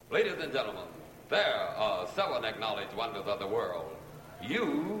Ladies and gentlemen, there are 7 acknowledged wonders of the world.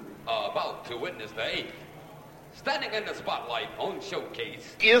 You are about to witness the 8th. Standing in the spotlight on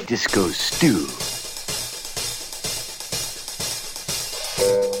Showcase is Disco Stew.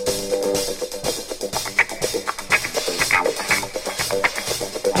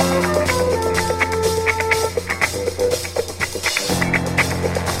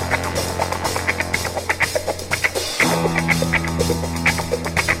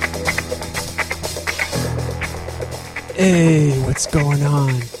 Hey, what's going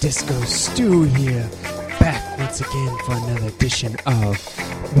on? Disco Stew here, back once again for another edition of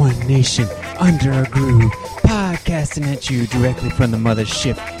One Nation Under a Groove, podcasting at you directly from the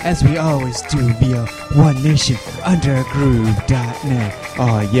mothership, as we always do via OneNationUnderAGroove.net.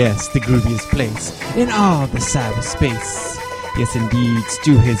 Oh yes, the grooviest place in all the cyberspace. Yes indeed,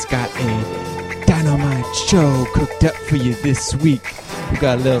 Stu has got a dynamite show cooked up for you this week. We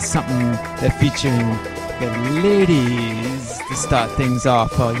got a little something that featuring the ladies to start things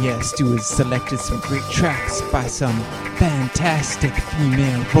off. Oh yeah, Stu has selected some great tracks by some fantastic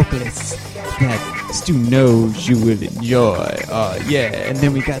female vocalists that Stu knows you will enjoy. Oh yeah, and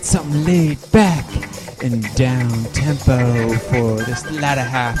then we got something laid back and down tempo for this latter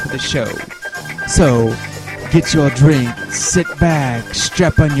half of the show. So get your drink, sit back,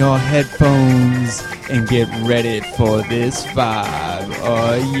 strap on your headphones, and get ready for this vibe.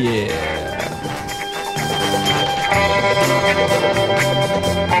 Oh yeah.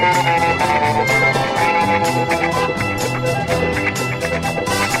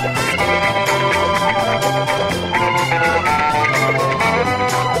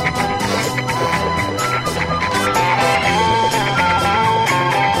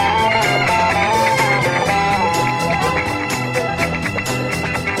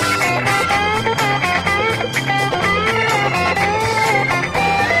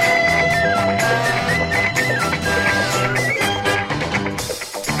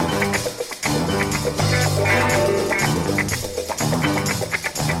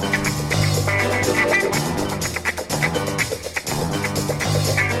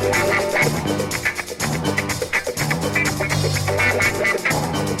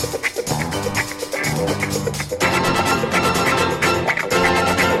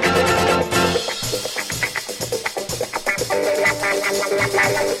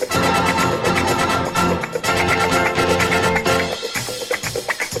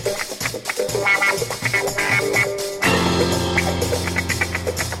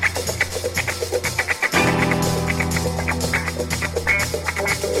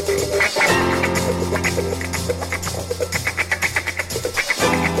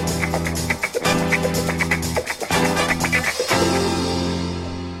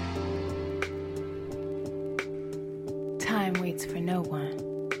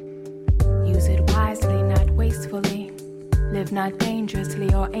 Not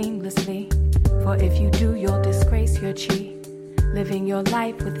dangerously or aimlessly, for if you do, you'll disgrace your chi, living your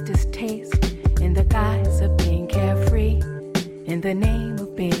life with distaste in the guise of being carefree, in the name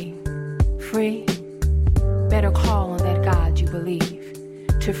of being free. Better call on that God you believe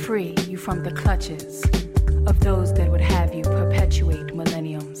to free you from the clutches of those that would have you perpetuate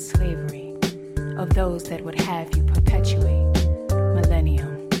millennium slavery, of those that would have you perpetuate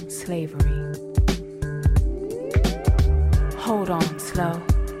millennium slavery. Hold on, slow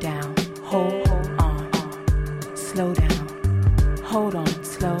down, hold on, slow down, hold on,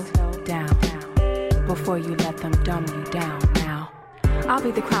 slow down, before you let them dumb you down now. I'll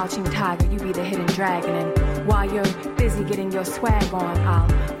be the crouching tiger, you be the hidden dragon, and while you're busy getting your swag on, I'll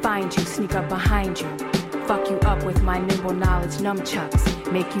find you, sneak up behind you, fuck you up with my nimble knowledge nunchucks,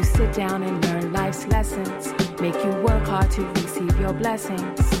 make you sit down and learn life's lessons, make you work hard to receive your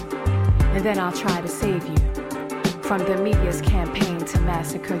blessings, and then I'll try to save you from the media's campaign to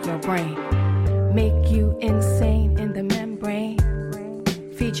massacre your brain, make you insane in the membrane,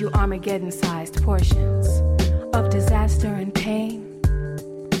 feed you Armageddon-sized portions of disaster and pain,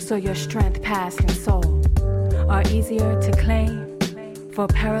 so your strength, past and soul are easier to claim for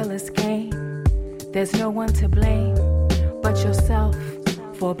perilous gain. There's no one to blame but yourself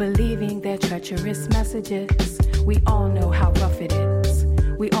for believing their treacherous messages. We all know how rough it is,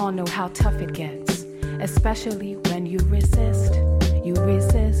 we all know how tough it gets, especially when you resist,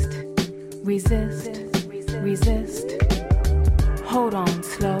 resist. Hold on,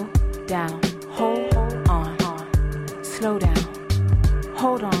 slow down, hold on, slow down,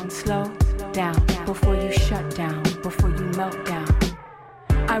 hold on, slow down, before you shut down, before you melt down.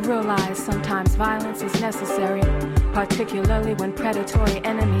 I realize sometimes violence is necessary, particularly when predatory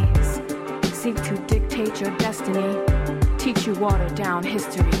enemies seek to dictate your destiny, teach you watered down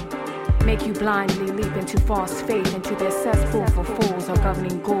history, make you blindly leap into false faith, into their cesspool for fools or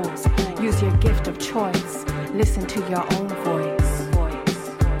governing ghouls. Use your gift of choice, listen to your own voice.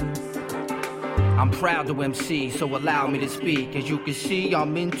 I'm proud to MC, so allow me to speak. As you can see,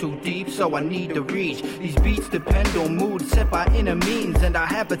 I'm in too deep, so I need to reach. These beats depend on mood set by inner means, and I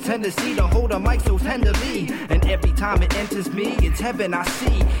have a tendency to hold a mic so tenderly. And every time it enters me, it's heaven I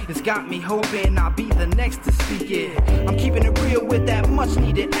see. It's got me hoping I'll be the next to speak it. I'm keeping it real with that much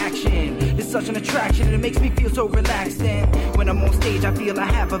needed action. It's such an attraction, and it makes me feel so relaxed. And when I'm on stage, I feel I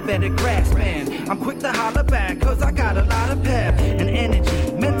have a better grasp. And I'm quick to holler back, cause I got a lot of pep and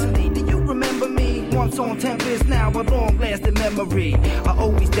energy. Mentally, do you remember me? Once on Tempest, now a long-lasting memory. I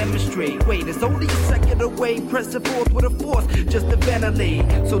always demonstrate. Wait, it's only a second away. Press it forth with a force, just to ventilate.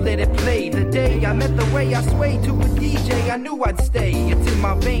 So let it play. The day I met the way I swayed to a DJ, I knew I'd stay. It's in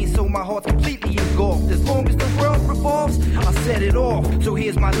my veins, so my heart's completely engulfed. As long as the world revolves, I'll set it off. So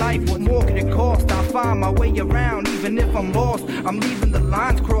here's my life, what more can it cost? I'll find my way around, even if I'm lost. I'm leaving the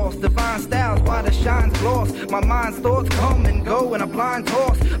lines crossed. Divine styles, while the shine's gloss. My mind's thoughts come and go in a blind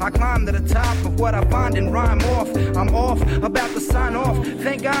toss. I climb to the top of what I find and rhyme off. I'm off, about to sign off.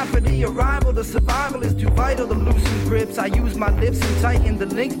 Thank God for the arrival. The survival is too vital to loosen grips. I use my lips and tighten the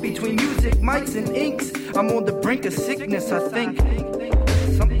links between music, mics, and inks. I'm on the brink of sickness, I think.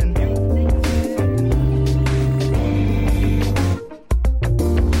 Something new.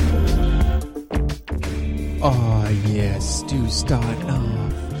 Oh yes, do start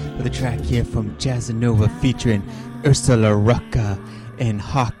off with a track here from Jazzanova featuring Ursula Rucker and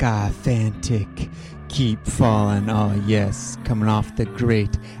Hawkeye Phanatic. Keep Falling, oh yes, coming off the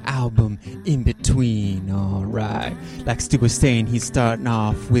great album In Between. Alright, like Stu was saying, he's starting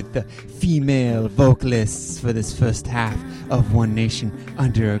off with the female vocalists for this first half of One Nation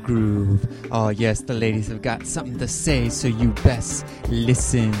Under a Groove. Oh yes, the ladies have got something to say, so you best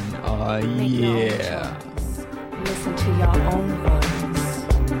listen. Oh yeah. Listen to your own voice.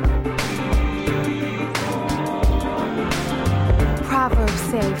 Proverbs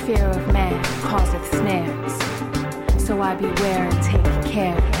say fear of man causeth snares, so I beware and take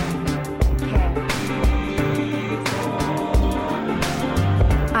care.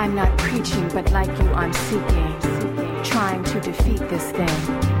 I'm not preaching, but like you I'm seeking, trying to defeat this thing.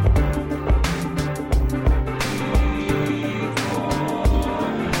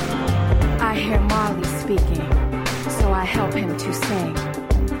 I hear Marley speaking, so I help him to sing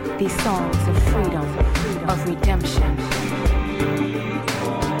these songs of freedom, of redemption.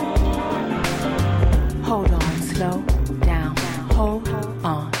 Hold on, slow down, hold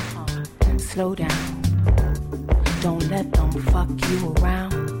on, slow down. Don't let them fuck you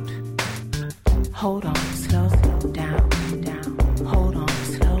around. Hold on, slow down, hold on,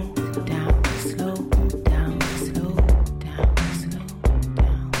 slow down, slow down, slow down, slow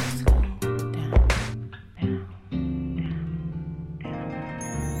down, slow down.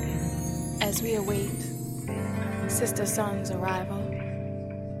 As we await Sister Sun's arrival,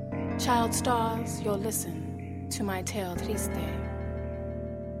 child stars, you'll listen to my tale triste.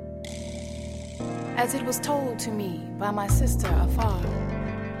 As it was told to me by my sister afar,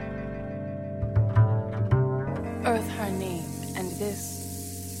 Earth her name, and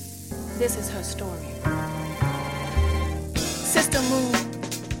this is her story. Sister Moon,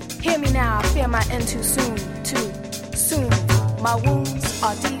 hear me now, I fear my end too soon. My wounds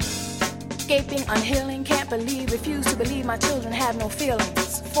are deep, gaping, unhealing, can't believe, refuse to believe my children have no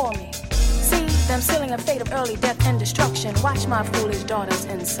feelings for me. See them sealing a fate of early death and destruction. Watch my foolish daughters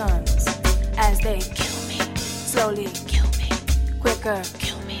and sons as they kill me, slowly kill me, quicker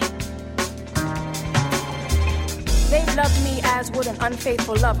kill me. They've loved me as would an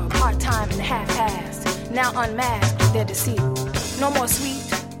unfaithful lover, part-time and half-assed, now unmasked their deceit. No more sweet,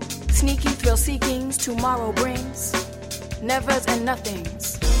 sneaky thrill-seekings tomorrow brings, nevers and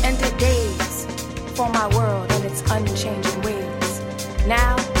nothings, ended days for my world and its unchanging ways.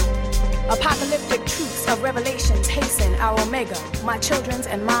 Now, apocalyptic truths of revelations hasten our omega, my children's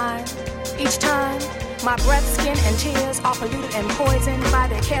and mine. Each time, my breath, skin, and tears are polluted and poisoned by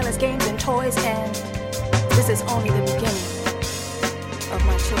their careless games and toys, and this is only the beginning of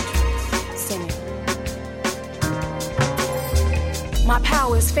my children's singing. My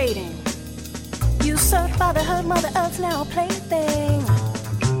power is fading. Usurped by the herd, Mother Earth's now a plaything.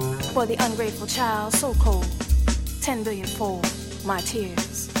 For the ungrateful child, so cold, 10 billion-fold my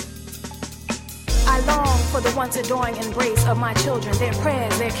tears. I long for the once adoring embrace of my children. Their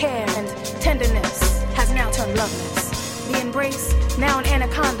prayers, their care, and tenderness has now turned loveless. The embrace, now an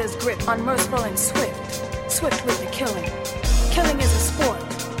anaconda's grip, unmerciful and swift with the killing. Killing is a sport,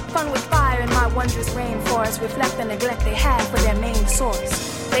 fun with fire in my wondrous rainforest reflect the neglect they had for their main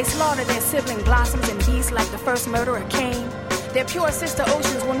source. They slaughter their sibling blossoms and beasts like the first murderer Cain. Their pure sister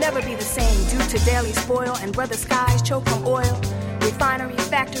oceans will never be the same due to daily spoil and brother skies choke from oil, refinery,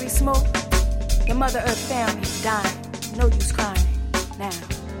 factory smoke. The Mother Earth family is dying. No use crying now.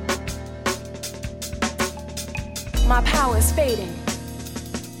 My power is fading.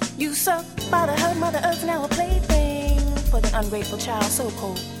 Usurped by the hurt Mother Earth, now a plaything for the ungrateful child so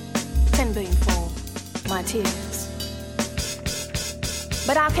cold. 10 billion-fold my tears.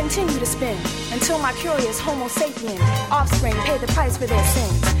 But I'll continue to spin until my curious Homo sapien offspring pay the price for their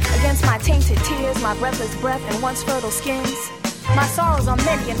sins. Against my tainted tears, my breathless breath, and once fertile skins. My sorrows are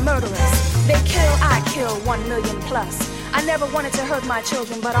many and murderous. They kill, I kill, 1 million plus. I never wanted to hurt my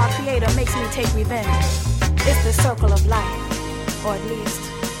children, but our Creator makes me take revenge. It's the circle of life, or at least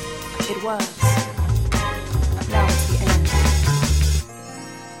it was. Now it's the end.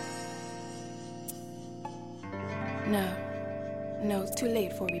 No, it's too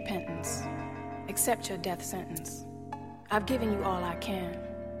late for repentance. Accept your death sentence. I've given you all I can.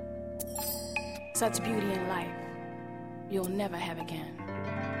 Such beauty in life, you'll never have again.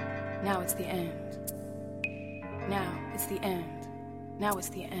 Now it's the end. Now it's the end. Now it's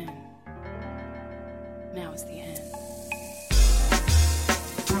the end. Now it's the end.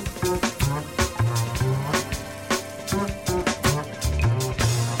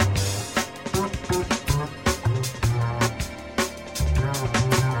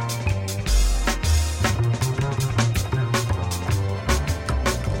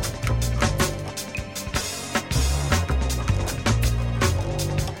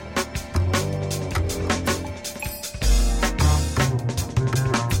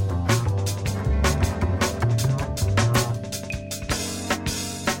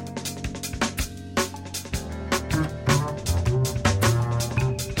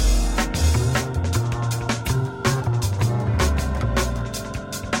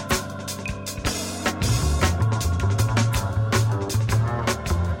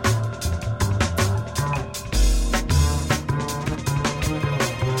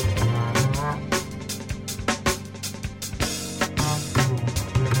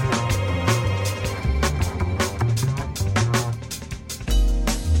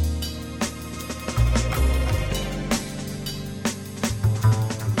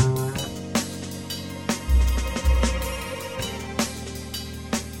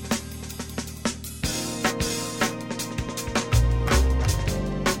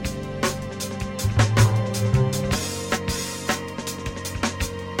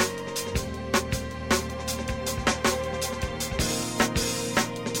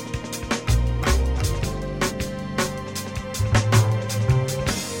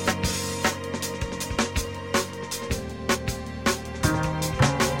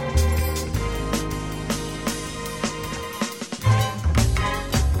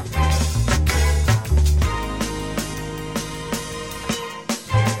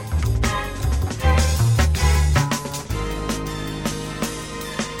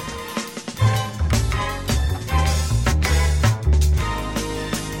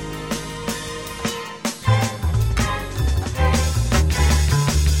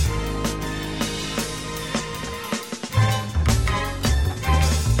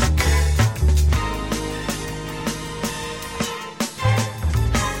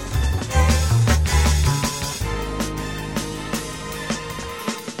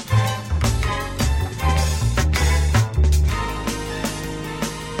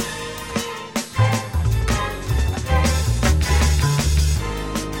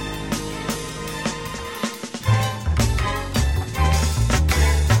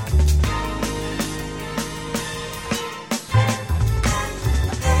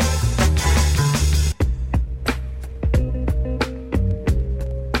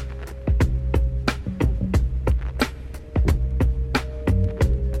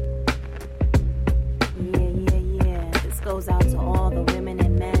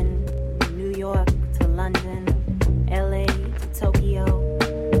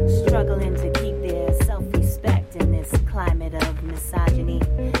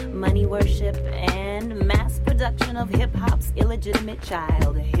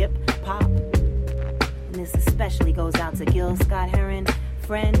 Child, hip-hop. And this especially goes out to Gil Scott-Heron,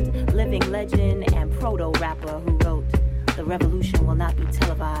 friend, living legend, and proto-rapper who wrote, "The revolution will not be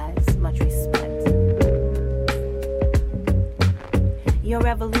televised, much respect." Your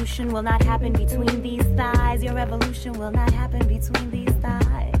revolution will not happen between these thighs. Your revolution will not happen between these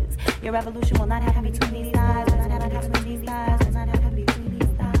thighs. Your revolution will not happen between these thighs. Will not happen between these thighs. Will not happen between these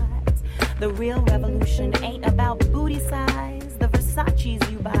thighs. The real revolution ain't about booty size, the Versace's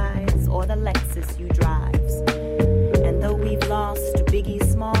you buys, or the Lexus you drives. And though we've lost Biggie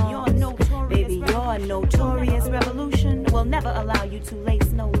Smalls, baby, your notorious revolution will never allow you to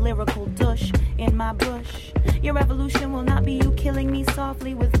lace no lyrical douche in my bush. Your revolution will not be you killing me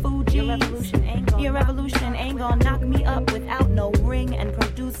softly with Fuji. Your revolution ain't gonna knock me up without no ring and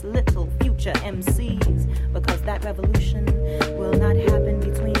produce little future MCs, because that revolution will not happen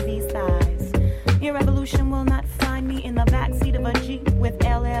between these thighs. Your revolution will not find me in the backseat of a Jeep with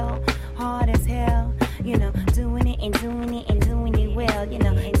LL hard as hell, you know, doing it and doing it and doing it well, you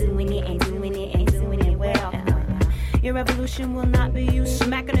know, doing it and doing it and doing it well. Your revolution will not be you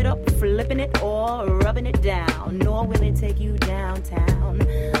smacking it up, flipping it, or rubbing it down, nor will it take you downtown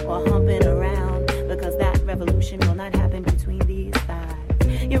or humping around, because that revolution will not happen between these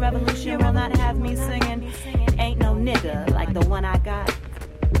thighs. Your revolution will not have me singing Ain't No Nigga like the one I got.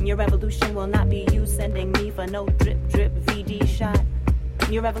 Your revolution will not be you sending me for no drip drip VD shot.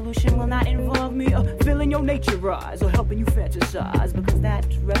 Your revolution will not involve me filling your nature eyes or helping you fantasize, because that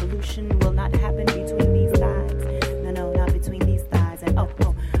revolution will not happen between these thighs. No, not between these thighs. And oh,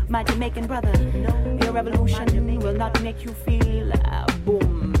 my Jamaican brother, your revolution will not make you feel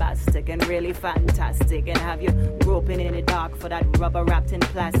bombastic and really fantastic and have you groping in the dark for that rubber wrapped in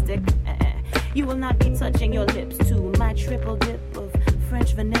plastic. You will not be touching your lips to my triple dip of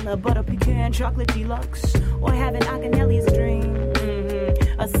French vanilla, butter pecan, chocolate deluxe, or having Akinelli's dream.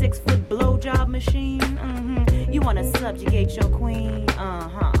 A 6-foot blowjob machine. You wanna subjugate your queen.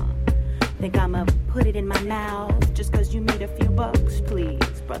 Think I'ma put it in my mouth just cause you made a few bucks?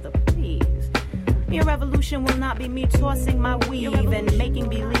 Please, brother, please. Your revolution will not be me tossing my weave and making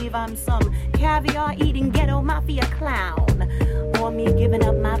believe I'm some caviar-eating ghetto mafia clown, or me giving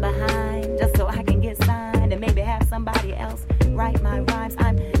up my behind just so I can get signed and maybe have somebody else write my rhymes.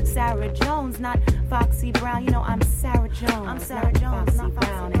 I'm Sarah Jones, not Foxy Brown. You know I'm Sarah Jones. I'm Sarah Jones, not Foxy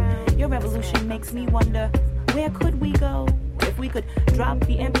Brown. And your revolution makes me wonder, where could we go if we could drop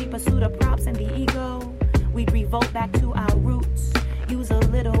the empty pursuit of props and the ego? We'd revolt back to our roots, use a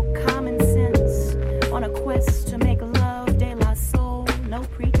little common sense on a quest to make love de la soul, no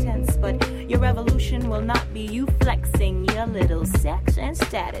pretense. But your revolution will not be you flexing your little sex and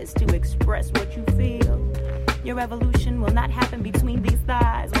status to express what you feel. Your revolution will not happen between these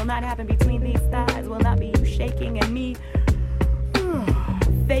thighs, will not happen between these thighs, will not be you shaking and me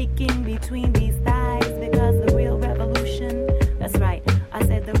faking between these thighs, because the real revolution, that's right, I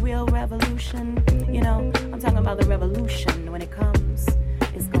said the real revolution, you know, I'm talking about the revolution when it comes,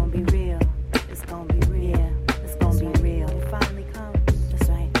 it's gonna be real, it's gonna be real, it's gonna be real, when it finally comes, that's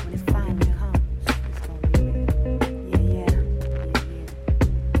right, when it finally comes, it's gonna be real, yeah.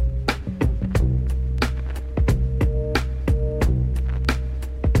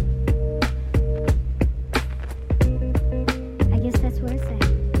 I guess that's what I say.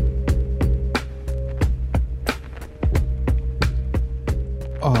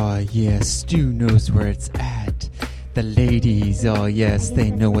 Oh yes, Stu knows where it's at. The ladies, oh yes, they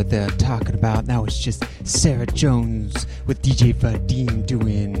know what they're talking about. Now it's just Sarah Jones with DJ Vadim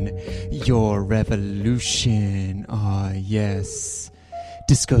doing Your Revolution. Oh yes.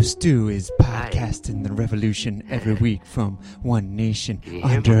 Disco Stu is podcasting the revolution every week from One Nation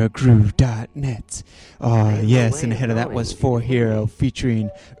Undergroove.net. Oh yes, and ahead of that was For Hero featuring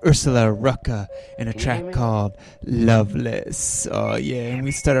Ursula Rucker in a track called Loveless. Oh yeah, and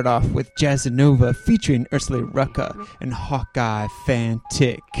we started off with Jazzanova featuring Ursula Rucker and Hawkeye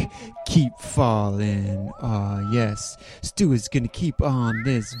Phanatic, Keep Falling. Oh yes, Stu is gonna keep on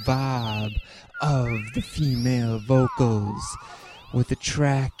this vibe of the female vocals with a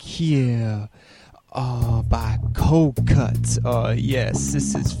track here by Coldcut. Yes,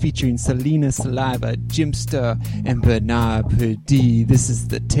 this is featuring Salina Saliva, Jimpster, and Bernard Purdie. This is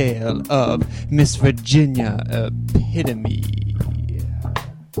the tale of Miss Virginia Epitome.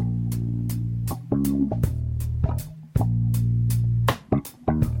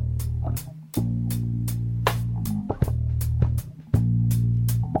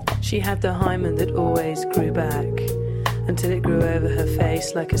 She had the hymen that always grew back, until it grew over her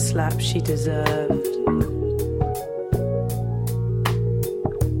face like a slap she deserved.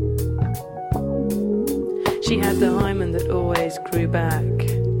 She had the hymen that always grew back,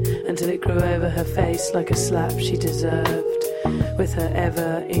 until it grew over her face like a slap she deserved, with her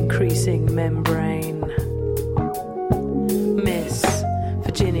ever-increasing membrane. Miss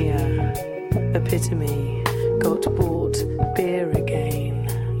Virginia Epitome got bought beer again.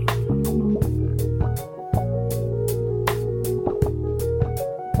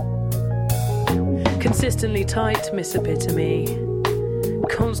 Consistently tight, Miss Epitome,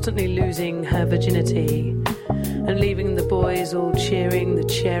 constantly losing her virginity, and leaving the boys all cheering the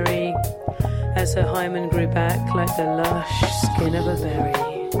cherry as her hymen grew back like the lush skin of a berry.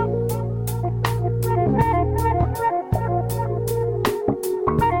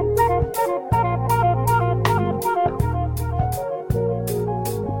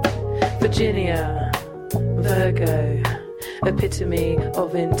 Virginia, Virgo, epitome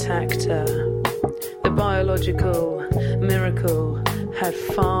of intacta. The biological miracle had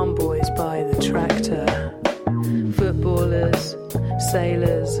farm boys by the tractor. Footballers,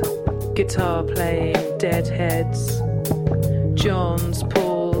 sailors, guitar playing deadheads. Johns,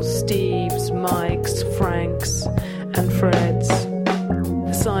 Pauls, Steves, Mikes, Franks and Freds.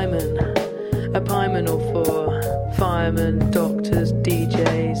 Simon, a pieman or four. Firemen, doctors,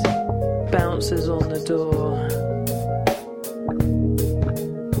 DJs, bouncers on the door.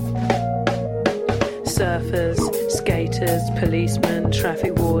 Surfers, skaters, policemen,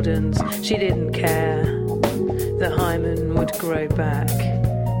 traffic wardens, she didn't care. The hymen would grow back.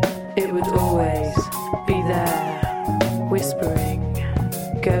 It would always be there, whispering,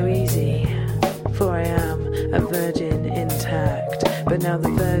 go easy, for I am a virgin intact. But now the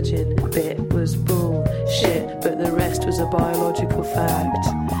virgin bit was bullshit, but the rest was a biological fact.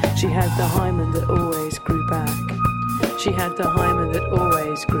 She had the hymen that always grew back. She had the hymen that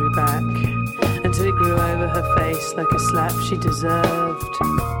always grew back, until it grew over her face like a slap she deserved.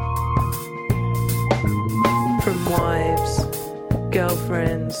 From wives,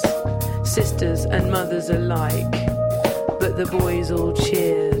 girlfriends, sisters and mothers alike, but the boys all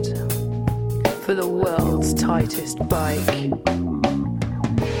cheered for the world's tightest bike.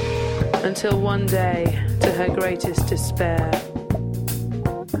 Until one day, to her greatest despair,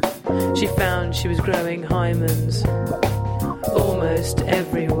 she found she was growing hymens almost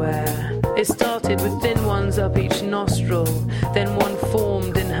everywhere. It started with thin ones up each nostril, then one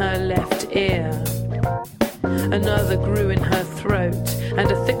formed in her left ear. Another grew in her throat, and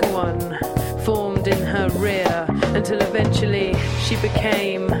a thicker one formed in her rear, until eventually she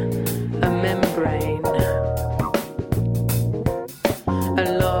became a membrane.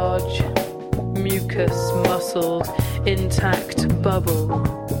 A large, mucus-muscled, intact bubble.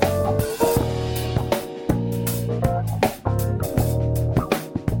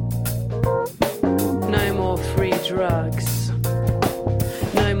 No more free drugs,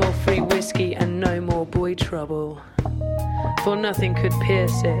 no more free whiskey, and no more boy trouble. For nothing could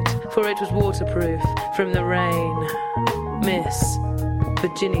pierce it, for it was waterproof from the rain. Miss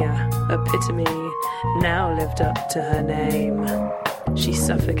Virginia, epitome, now lived up to her name. She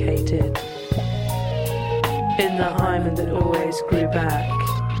suffocated in the hymen that always grew back,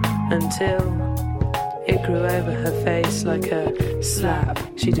 until it grew over her face like a slap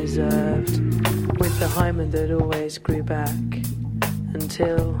she deserved. With the hymen that always grew back,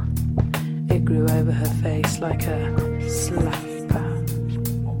 until it grew over her face like a slap.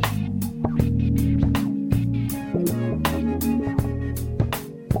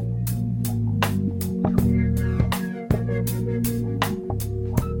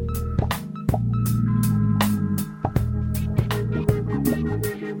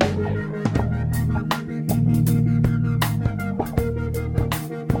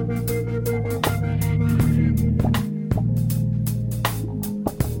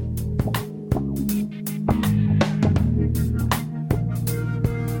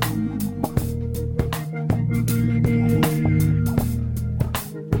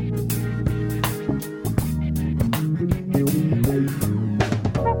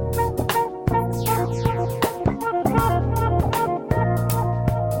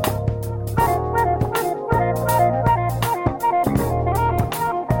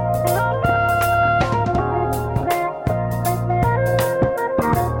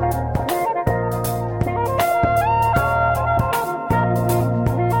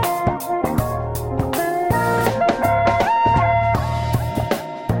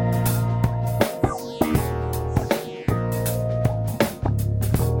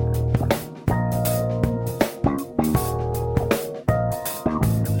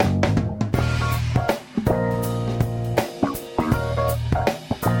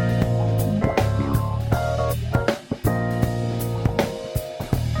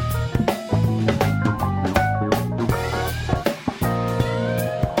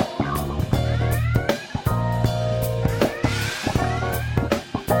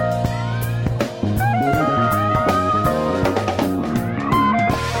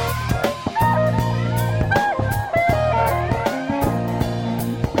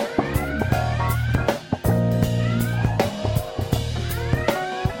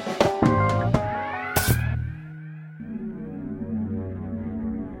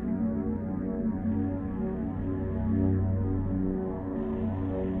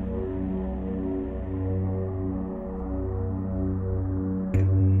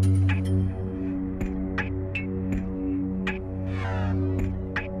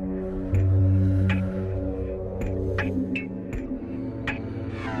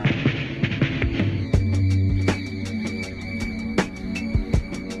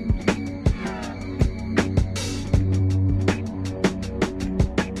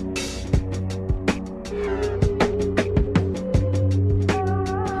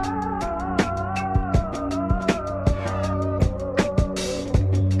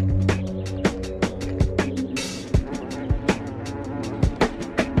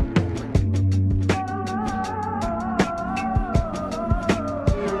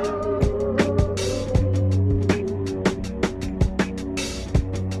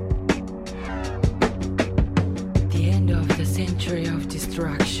 history of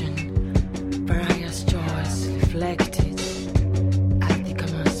destruction, various joys reflected at the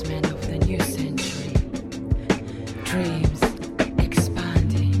commencement of the new century. Dreams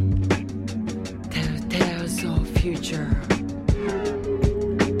expanding, tales of future.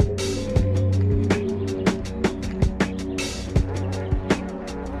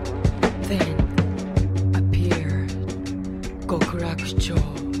 Then appeared Gokrak Joe,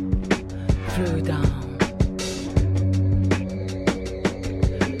 flew down.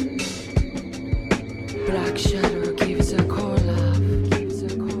 Black shadow gives a call up, gives a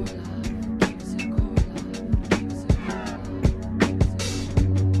call up, gives a call up, gives a call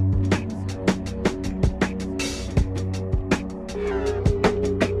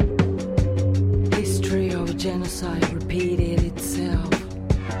up. History of genocide repeated itself.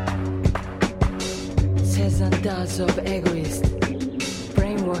 Says and does of egoists,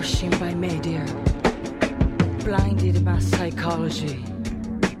 brainwashing by media, blinded by psychology.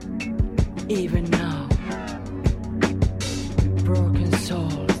 Even now, broken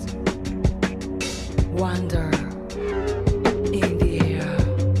souls wander in the air.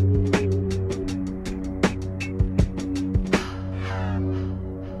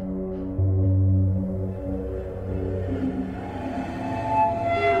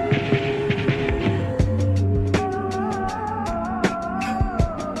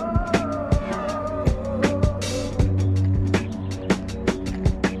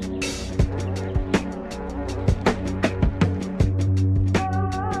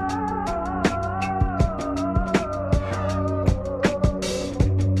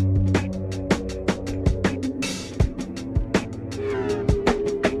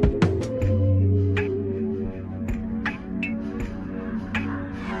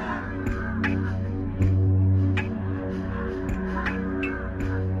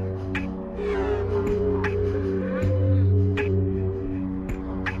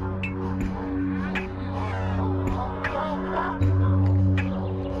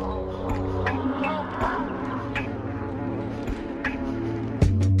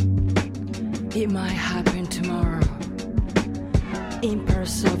 It might happen tomorrow.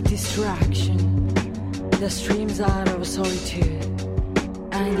 Impulse of distraction, the streams out of solitude,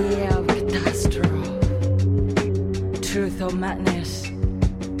 and the air of catastrophe. Truth of madness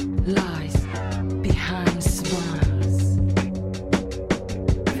lies behind smiles.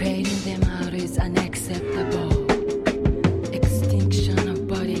 Fading them out is unacceptable. Extinction of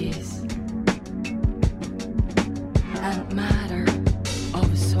bodies and matter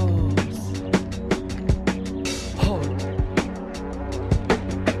of souls.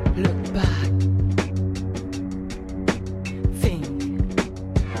 Look back, think,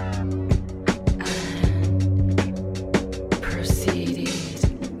 and proceeded.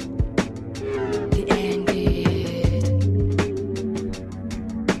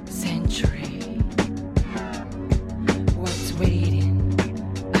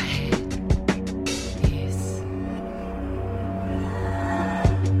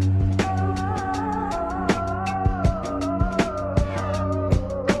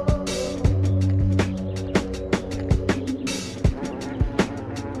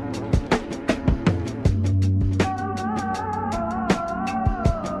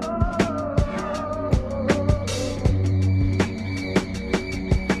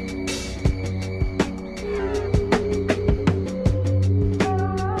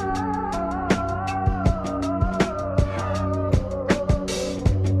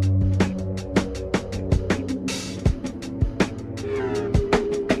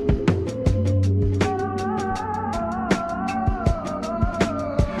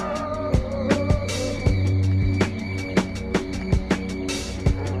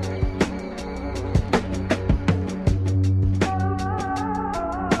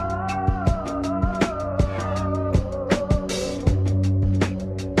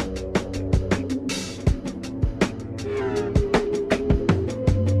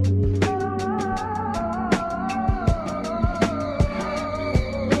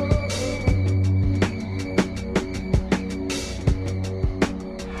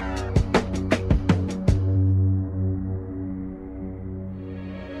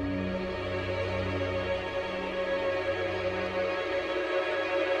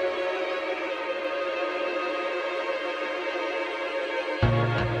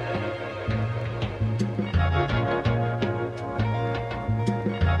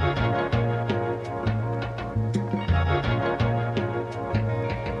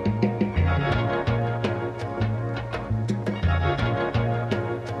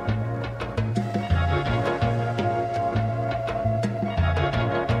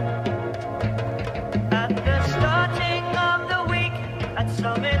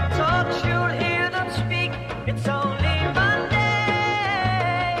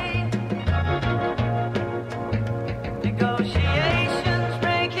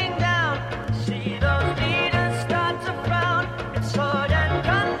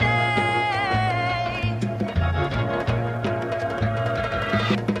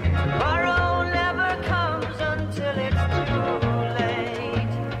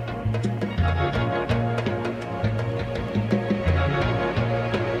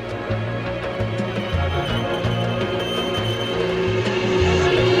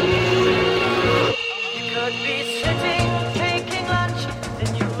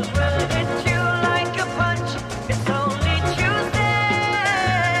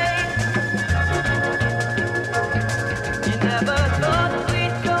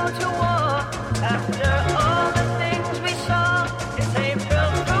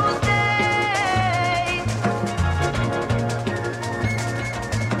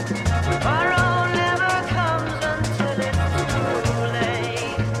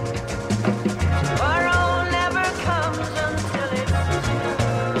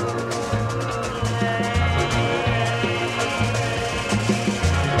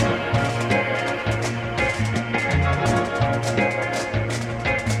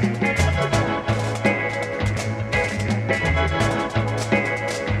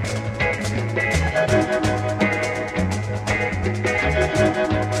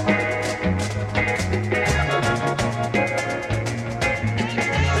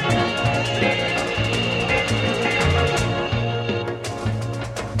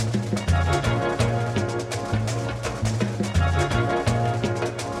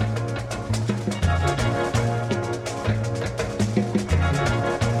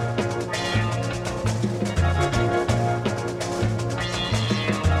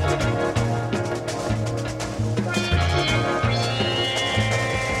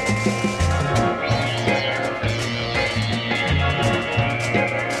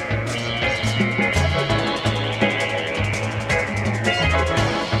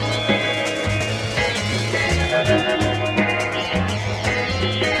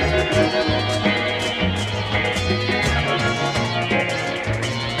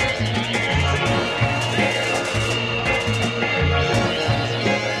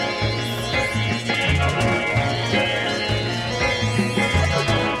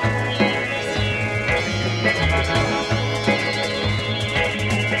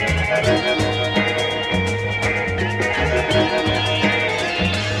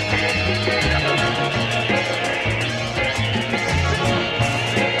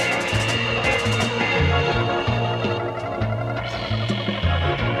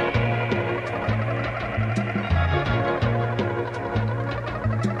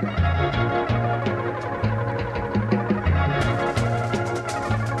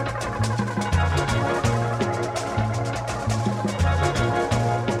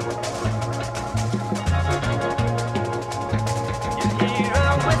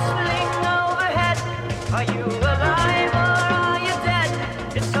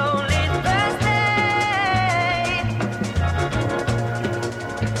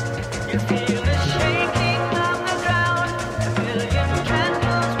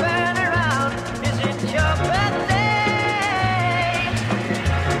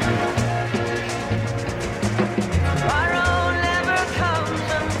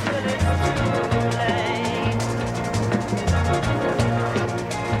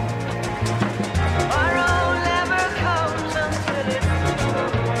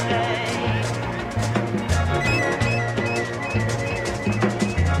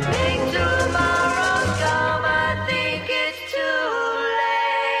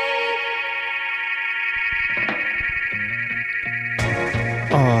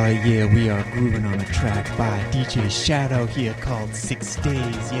 yeah, we are grooving on a track by DJ Shadow here called 6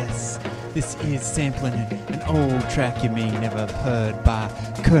 Days. Yes, this is sampling an old track you may never have heard by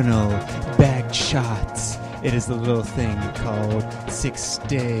Colonel Bagged Shots. It is the little thing called 6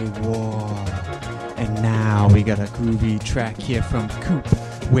 Day War. And now we got a groovy track here from Koop,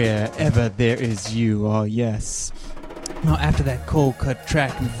 Wherever There Is You. Oh yes. Now after that Coldcut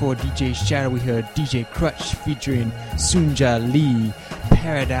track before DJ Shadow, we heard DJ Krush featuring Sunja Lee,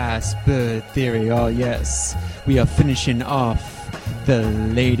 Paradise Bird Theory. Oh yes, we are finishing off the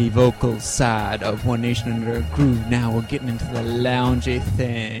lady vocal side of One Nation Under a Groove. Now we're getting into the loungy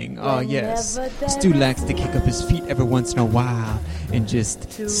thing. Oh yes, Stu likes to kick up his feet every once in a while and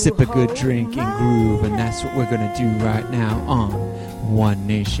just sip a good drink and groove, and that's what we're gonna do right now on One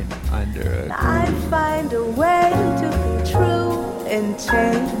Nation Under a Groove. I find a way to be true and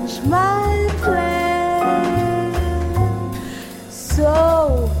change my plan.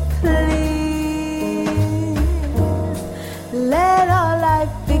 So please let our life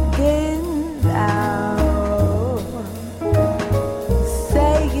begin now.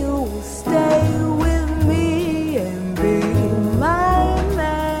 Say you will stay with me and be my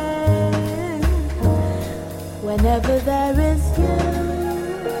man whenever there is you.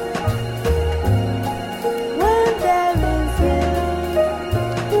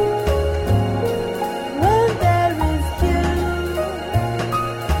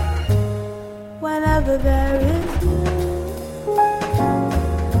 There is you.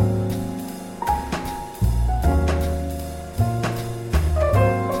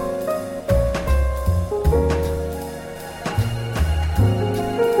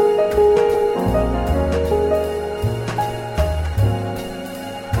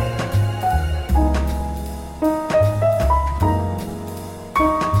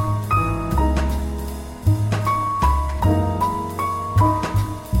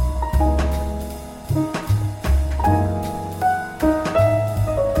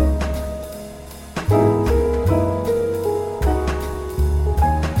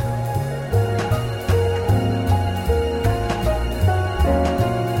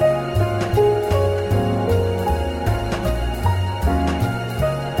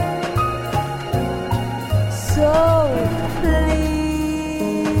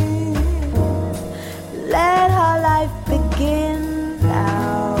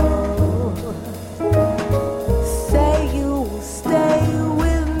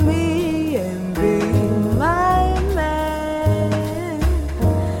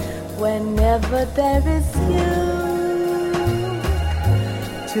 There is you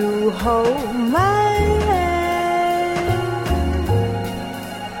to hold my hand.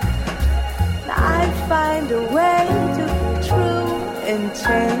 I find a way to be true and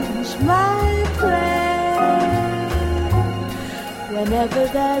change my plan whenever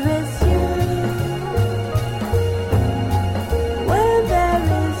there is you. When there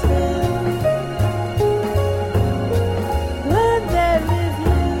is you. When there is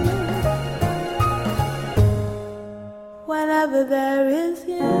you. Whenever there is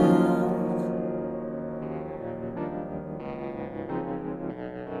you.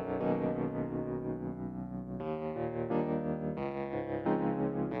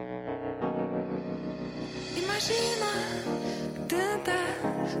 Imagina tanta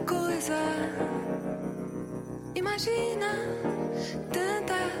coisa. Imagina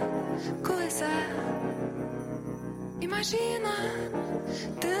tanta coisa. Imagina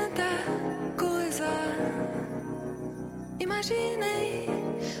tanta coisa. Imaginei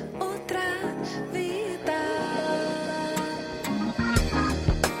outra vida.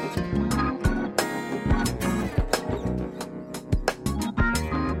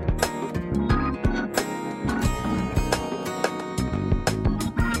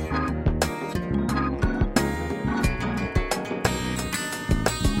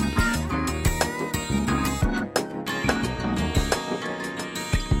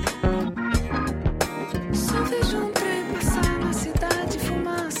 Só vejo um trem passar na cidade.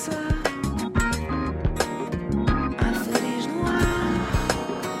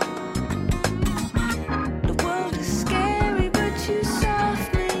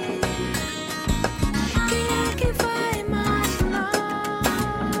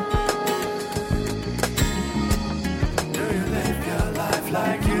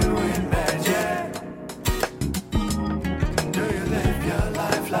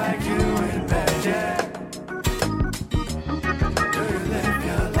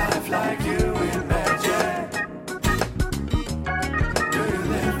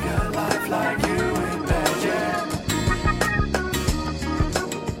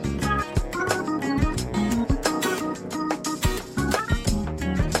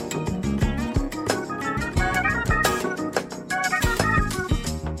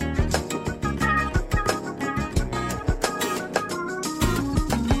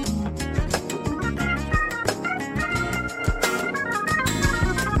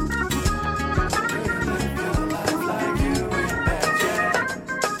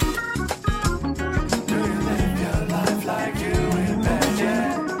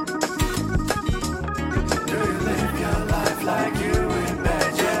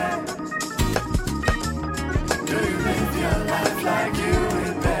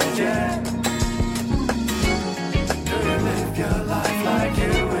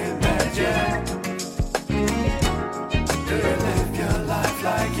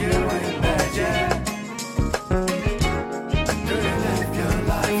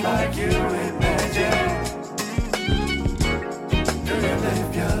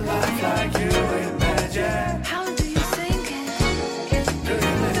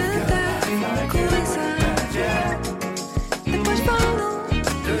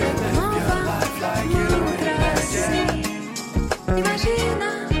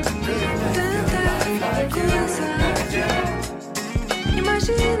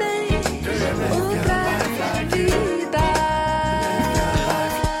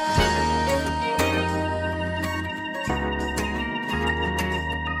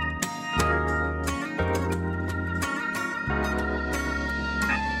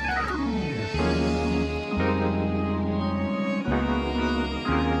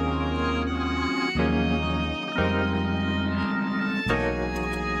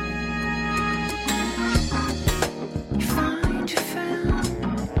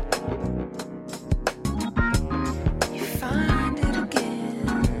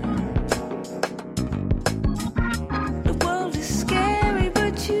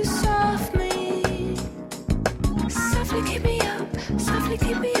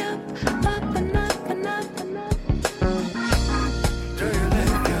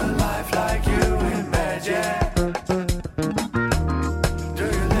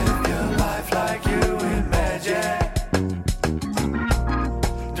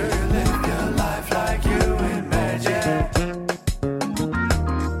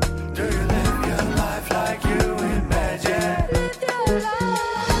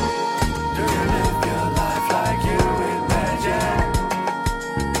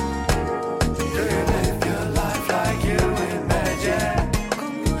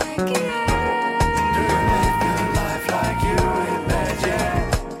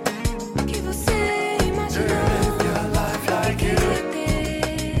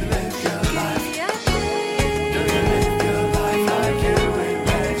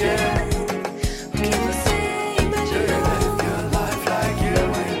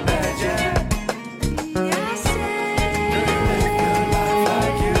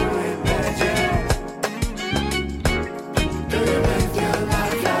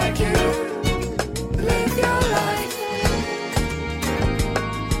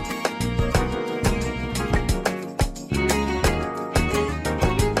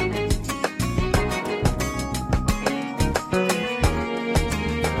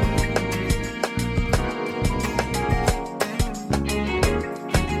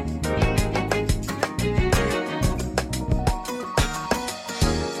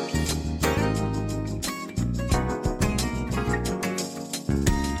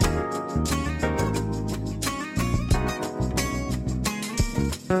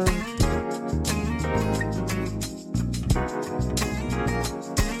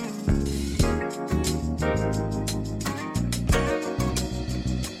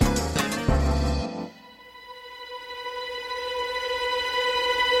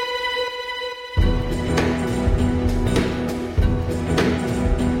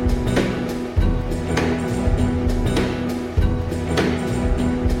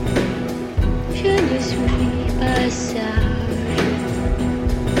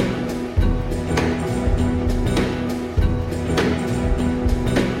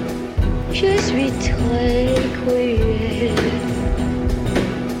 suis très cruel.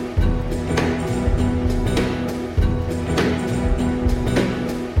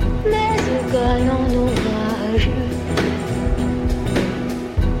 Mais aucun en orage,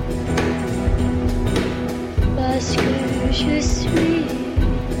 parce que je suis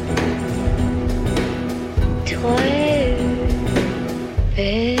très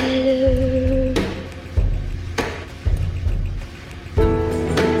belle.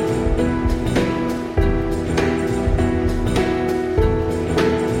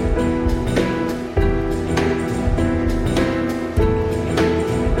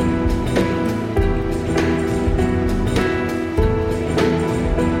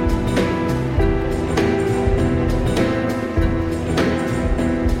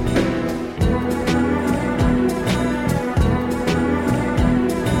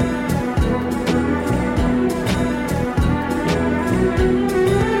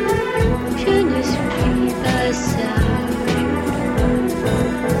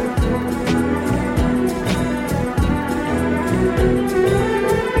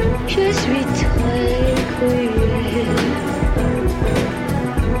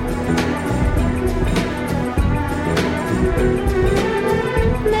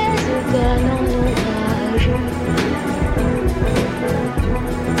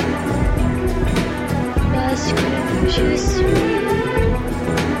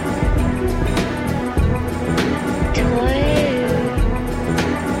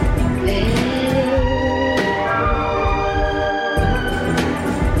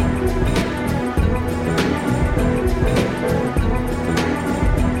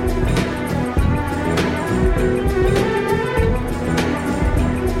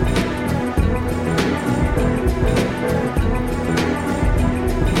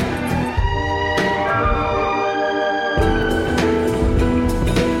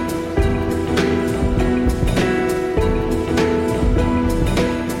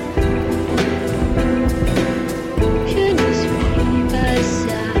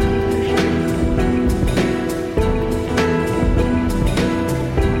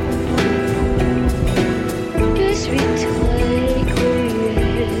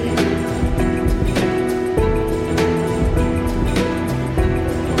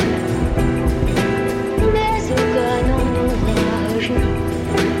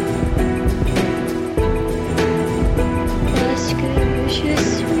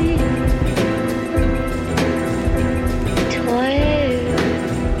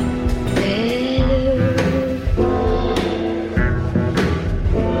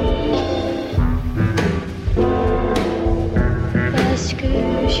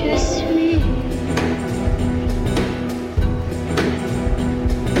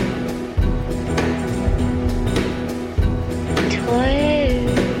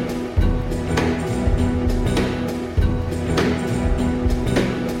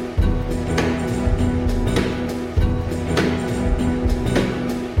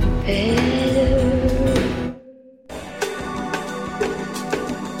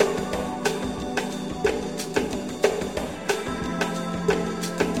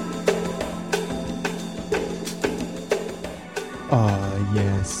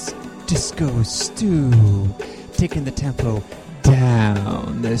 Stew, taking the tempo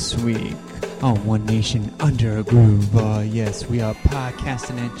down this week on One Nation Under a Groove. Yes, we are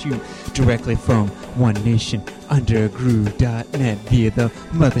podcasting at you directly from OneNationUnderAGroove.net via the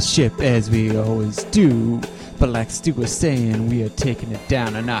mothership, as we always do. But like Stu was saying, we are taking it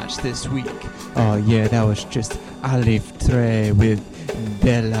down a notch this week. Yeah, that was just Alif Tree with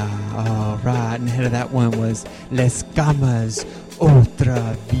Belle. Alright, and ahead of that one was Les Gamas,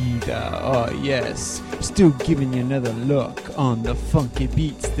 Outra Vida. Oh yes, still giving you another look on the funky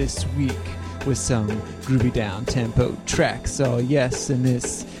beats this week with some groovy down-tempo tracks. Oh yes, and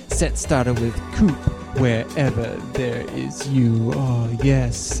this set started with Koop, Wherever There Is You. Oh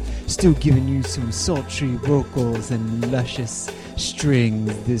yes, still giving you some sultry vocals and luscious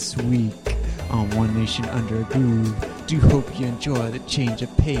strings this week on One Nation Under a Groove. Do hope you enjoy the change of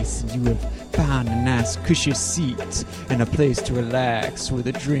pace and you have found a nice cushy seat and a place to relax with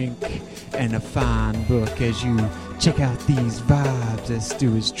a drink and a fine book as you check out these vibes as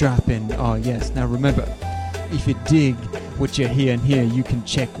Stu is dropping. Oh yes, now remember, if you dig what you're hearing here, you can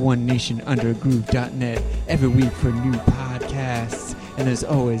check OneNationUnderAGroove.net every week for new podcasts. And as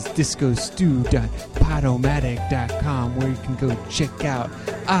always, discostew.podomatic.com, where you can go check out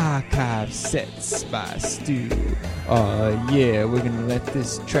archive sets by Stu. Yeah, we're gonna let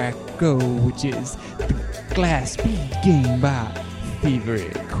this track go, which is the Glass Bead Game by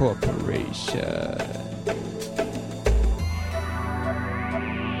Thievary Corporation.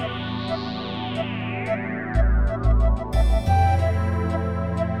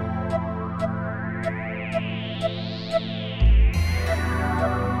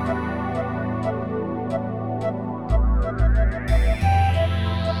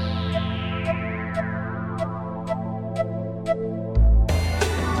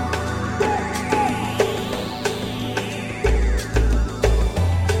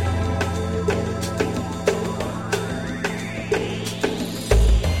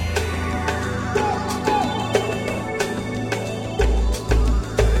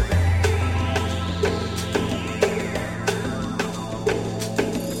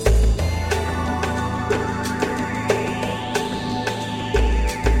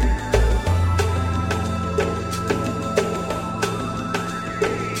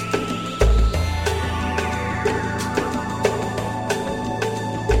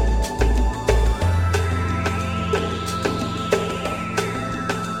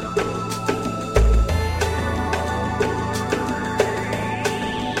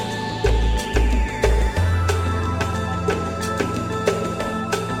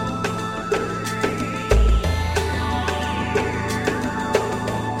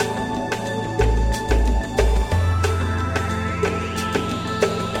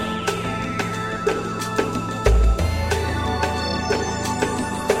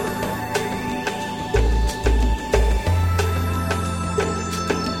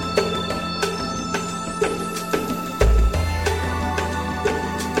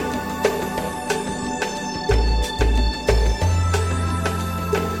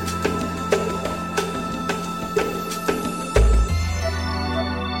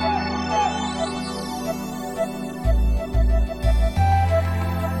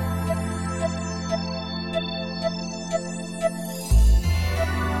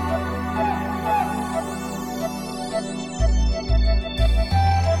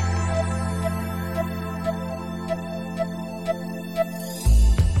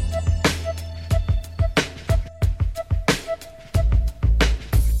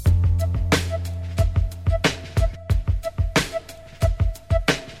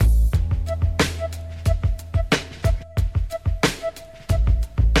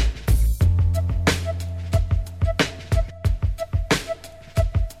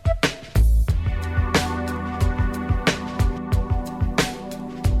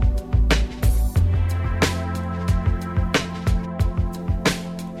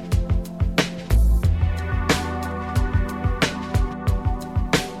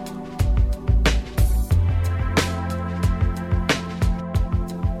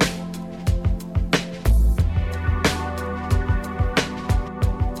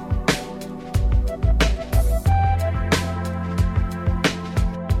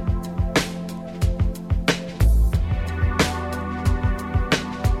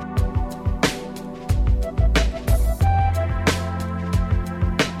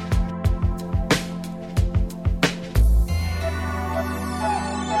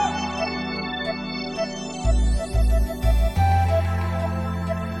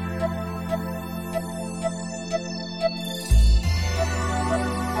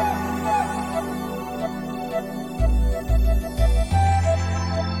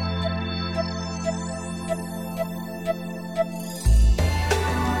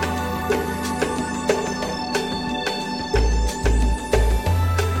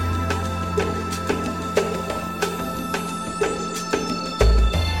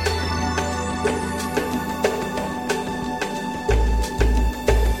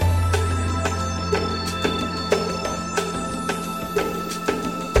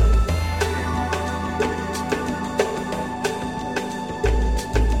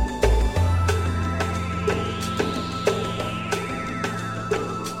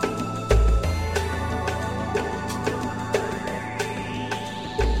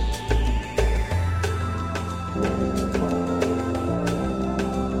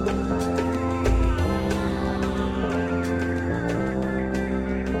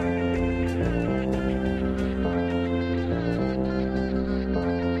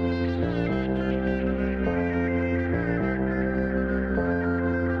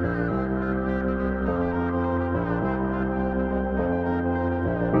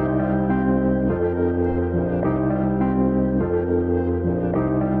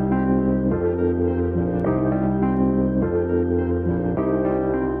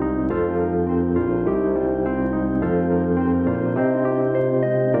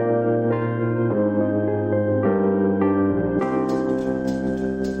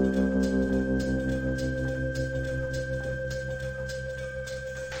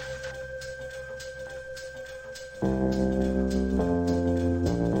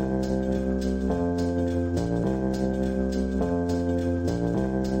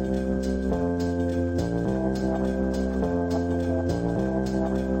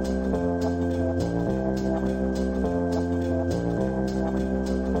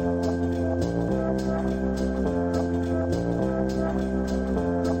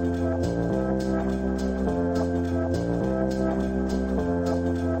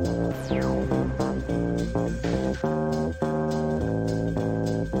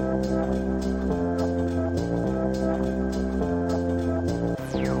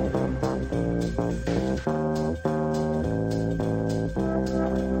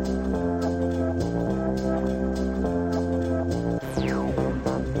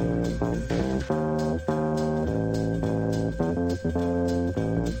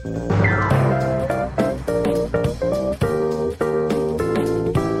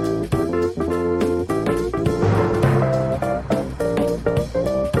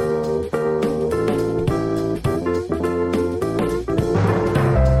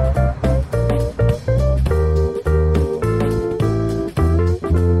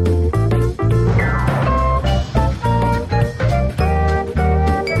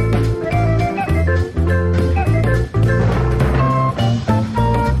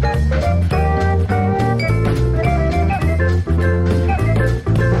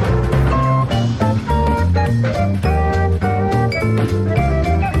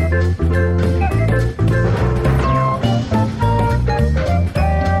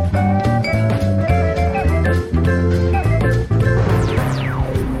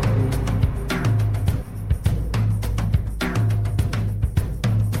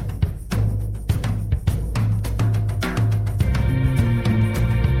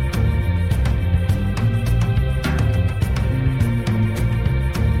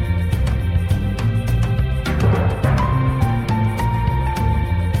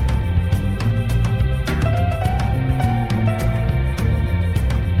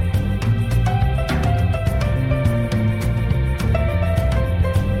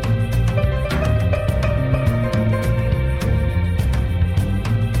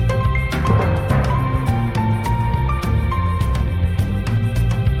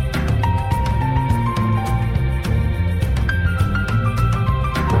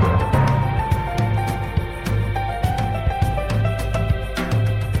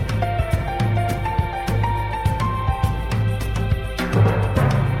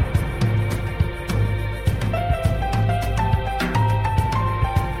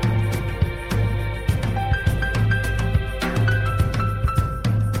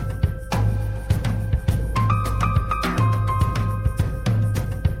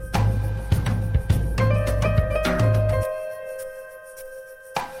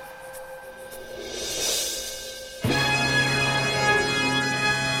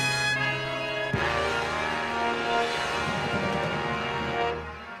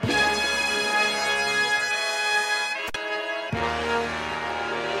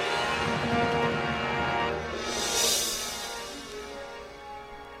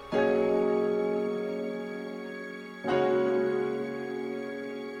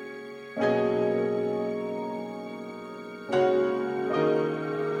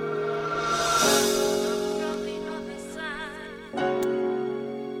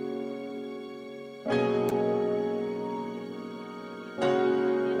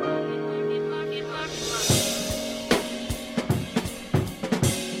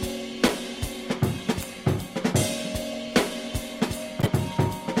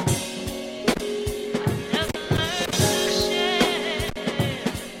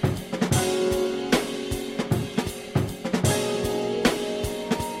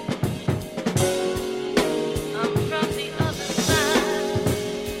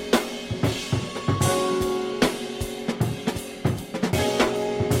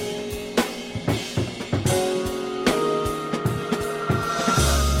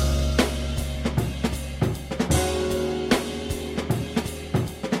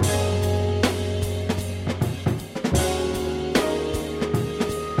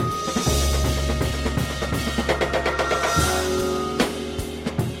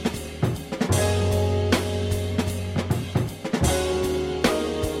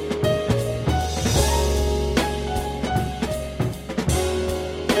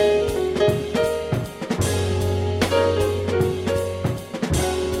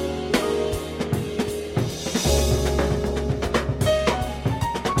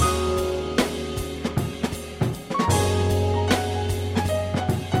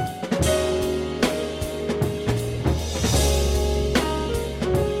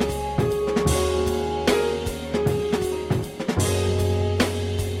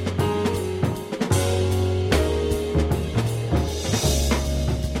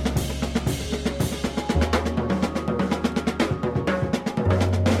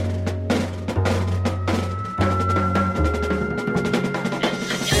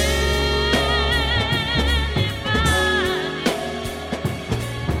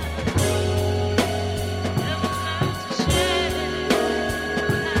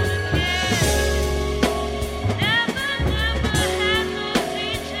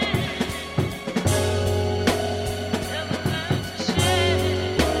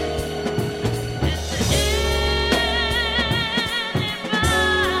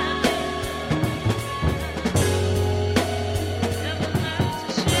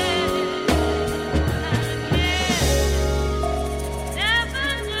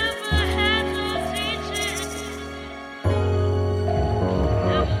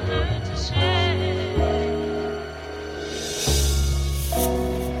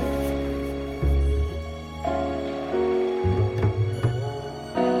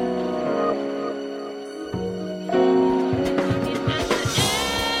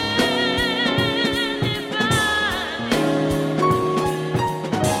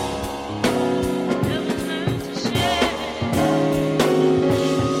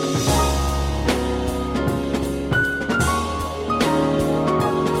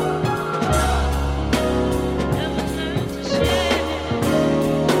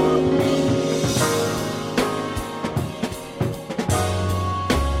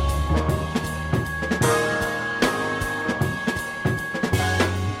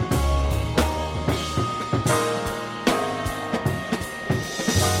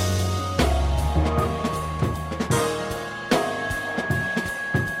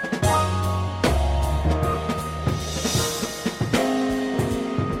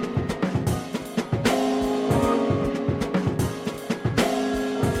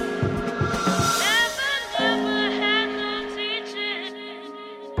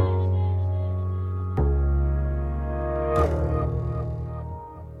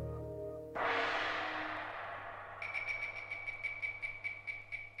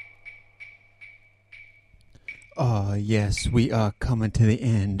 Oh, yes, we are coming to the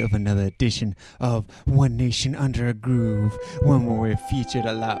end of another edition of One Nation Under a Groove, one where we featured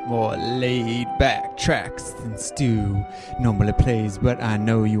a lot more laid-back tracks than Stu normally plays, but I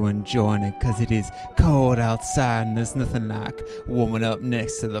know you enjoying it because it is cold outside and there's nothing like warming up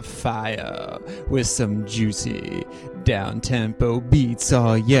next to the fire with some juicy down-tempo beats.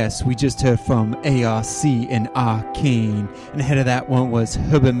 Oh, yes, we just heard from ARC and Arcane, and ahead of that one was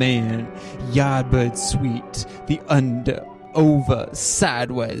Herbie Mann, Yardbird Suite, the under, over,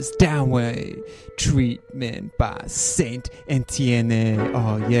 sideways, downway treatment by Saint Entienne.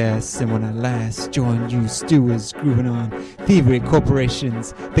 Oh yes, and when I last joined you, Stu was grooving on Thievary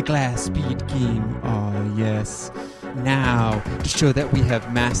Corporation's The Glass Bead Game. Oh yes. Now, to show that we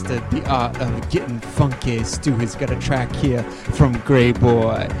have mastered the art of getting funky, Stu has got a track here from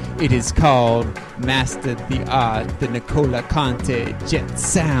Greyboy. It is called Mastered the Art, the Nicoal Conte Jet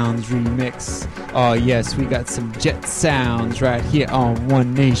Sounds remix. Oh yes, we got some jet sounds right here on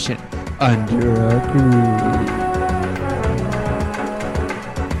One Nation Under a Groove.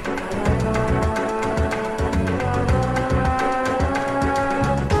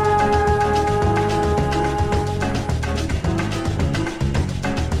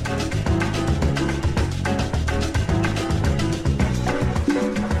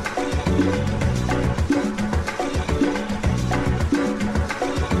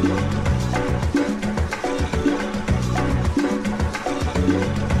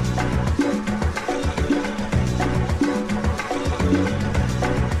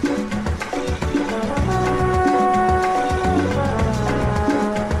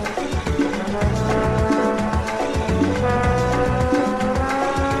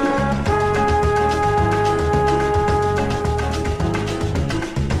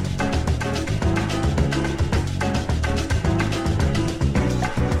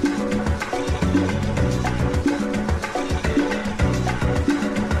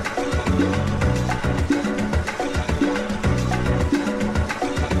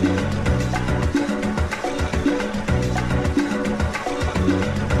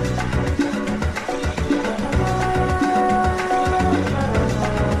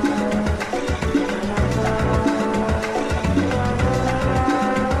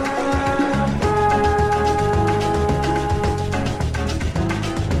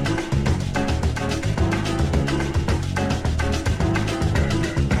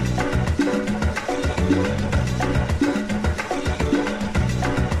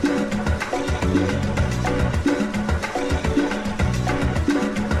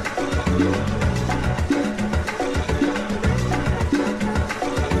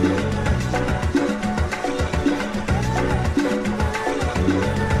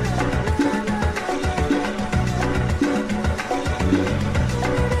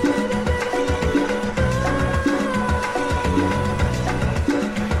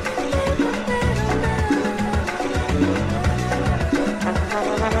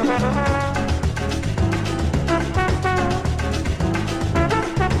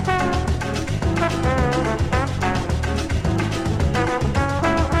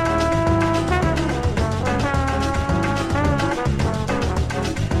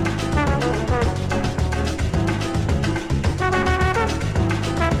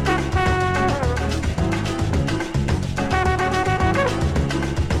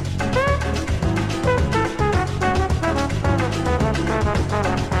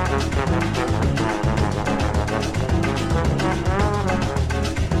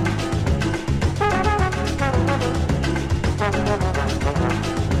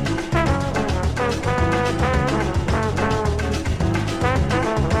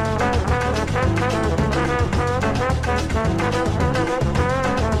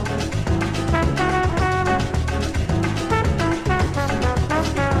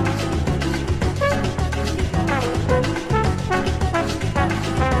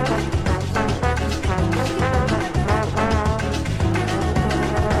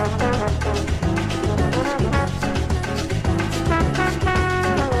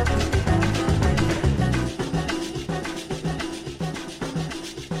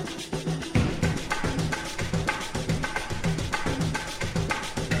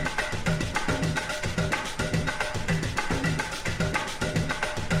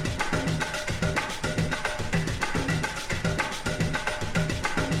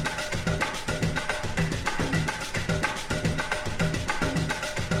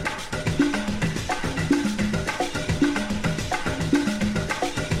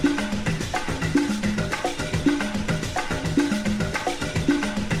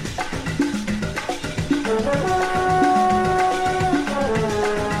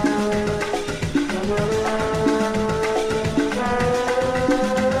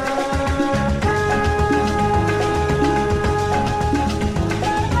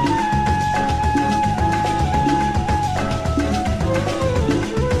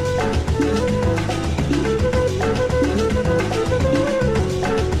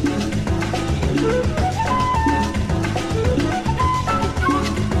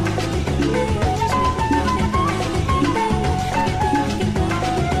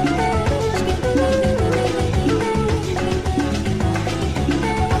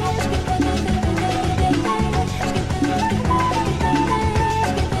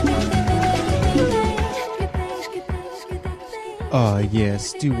 Oh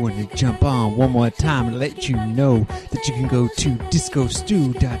yes, do want to jump on one more time and let you know that you can go to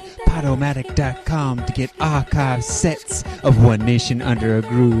discostew.podomatic.com to get archive sets of One Nation Under a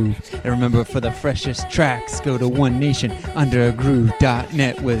Groove. And remember, for the freshest tracks, go to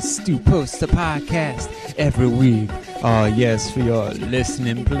onenationunderagroove.net, where Stu posts a podcast every week. Oh yes, for your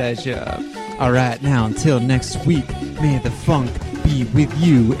listening pleasure. Alright, now until next week, may the funk be with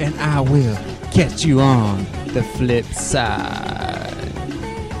you, and I will catch you on the flip side.